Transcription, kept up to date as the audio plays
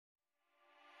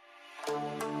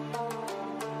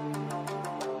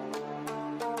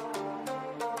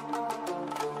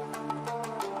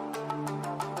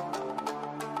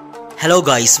Hello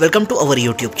guys, welcome to our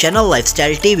YouTube channel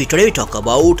Lifestyle TV. Today we talk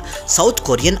about South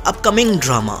Korean upcoming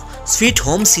drama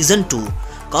Seuwiteuhom Season 2,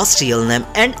 cast, real name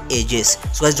and ages.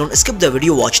 So guys, don't skip the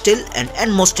video, watch till end,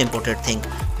 and most important thing,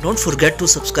 don't forget to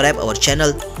subscribe our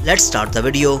channel. Let's start the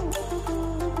video.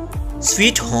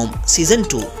 Seuwiteuhom Season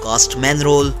 2, cast, main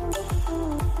role.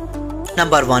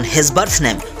 Number 1, his birth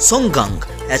name Sung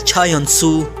as Cha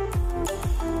Yeon-soo.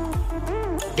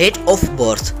 Date of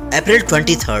birth April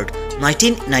 23rd,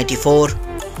 1994.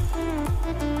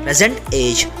 Present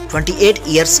age 28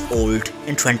 years old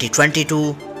in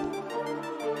 2022.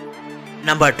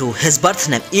 Number 2, his birth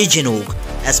name Jin Wook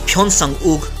as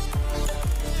Sang-uk.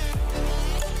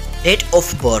 Date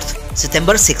of birth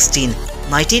September 16,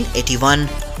 1981.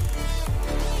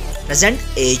 Present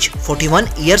age 41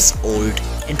 years old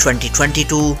in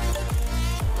 2022.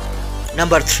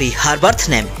 Number 3, her birth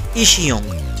name Shin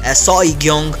as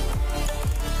Seuwiteuhom.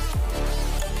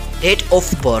 Date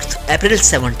of birth April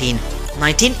 17,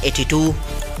 1982.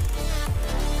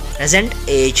 Present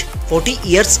age 40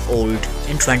 years old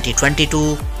in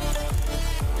 2022.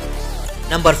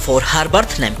 Number 4, her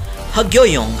birth name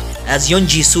Yeol as Yeon.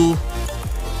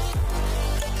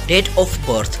 Date of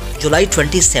birth July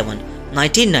 27,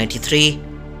 1993.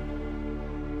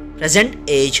 Present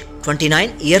age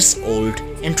 29 years old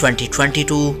in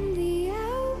 2022.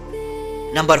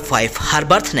 Number 5, her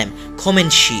birth name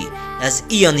Shi as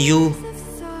Eung.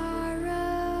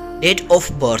 Date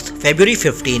of birth February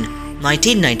 15,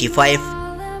 1995.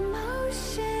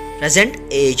 Present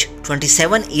age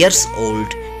 27 years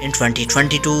old in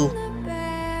 2022.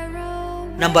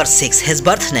 Number 6, his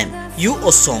birth name Yeol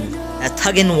as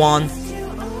Won.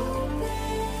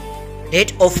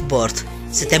 Date of birth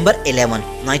September 11,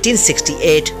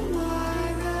 1968.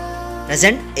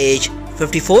 Present age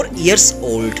 54 years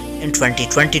old in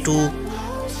 2022.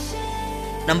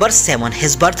 Number 7,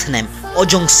 his birth name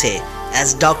Jung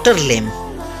as Dr. Lim.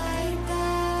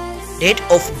 Date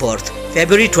of birth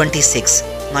February 26,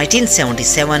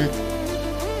 1977.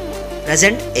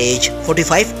 Present age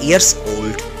 45 years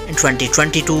old in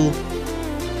 2022.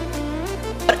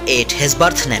 Number 8, his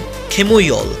birth name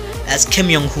Yeol as Kim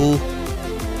Young-hoo.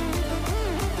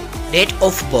 Date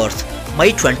of birth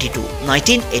May 22,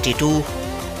 1982.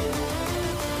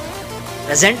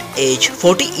 Present age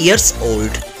 40 years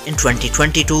old in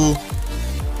 2022.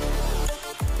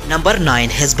 Number 9,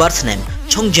 his birth name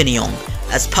Chung Jin-young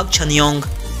as Park Chan-young.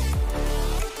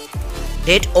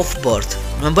 Date of birth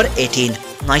November 18,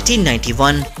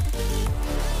 1991.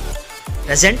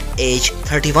 Present age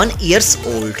 31 years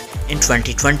old in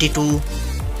 2022.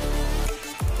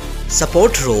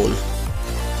 Support role.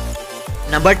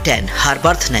 Number 10, her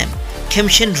birth name Kim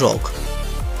Shin-rock.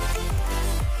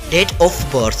 Date of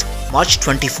birth March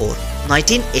 24,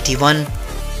 1981.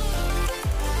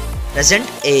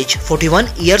 Present age 41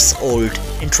 years old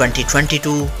in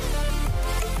 2022.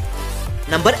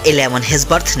 Number 11, his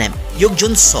birth name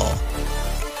Yeol.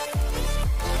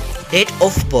 Date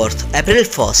of birth April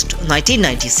 1st,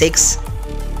 1996.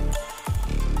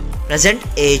 Present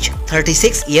age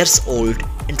 36 years old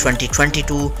in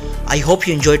 2022. I hope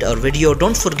you enjoyed our video.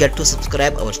 Don't forget to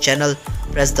subscribe our channel.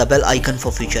 Press the bell icon for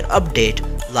future update.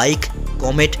 Like,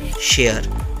 comment, share.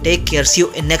 Take care. See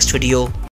you in next video.